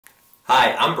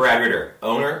Hi, I'm Brad Ritter,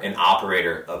 owner and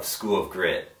operator of School of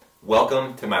Grit.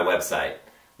 Welcome to my website.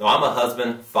 Now, I'm a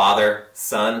husband, father,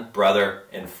 son, brother,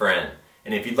 and friend.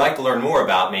 And if you'd like to learn more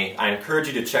about me, I encourage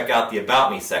you to check out the About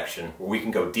Me section where we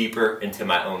can go deeper into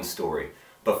my own story.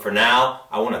 But for now,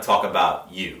 I want to talk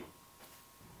about you.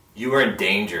 You are in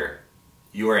danger.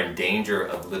 You are in danger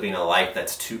of living a life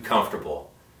that's too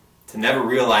comfortable, to never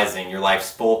realizing your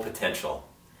life's full potential.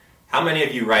 How many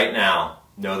of you right now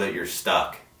know that you're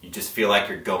stuck? You just feel like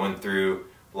you're going through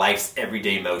life's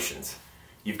everyday motions.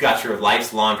 You've got your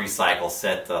life's laundry cycle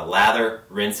set to lather,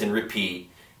 rinse, and repeat,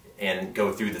 and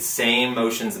go through the same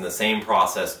motions and the same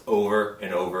process over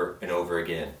and over and over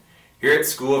again. Here at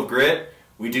School of Grit,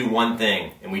 we do one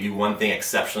thing, and we do one thing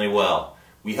exceptionally well.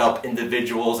 We help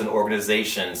individuals and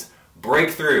organizations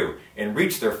break through and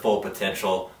reach their full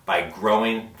potential by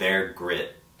growing their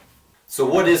grit. So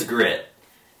what is grit?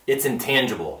 It's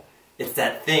intangible. It's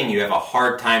that thing you have a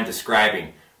hard time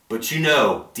describing, but you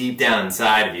know deep down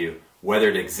inside of you whether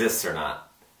it exists or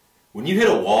not. When you hit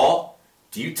a wall,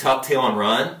 do you tuck tail and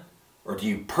run, or do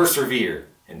you persevere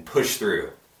and push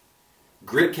through?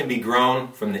 Grit can be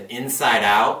grown from the inside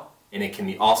out, and it can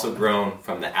be also grown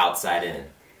from the outside in.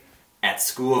 At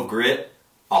School of Grit,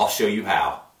 I'll show you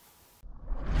how.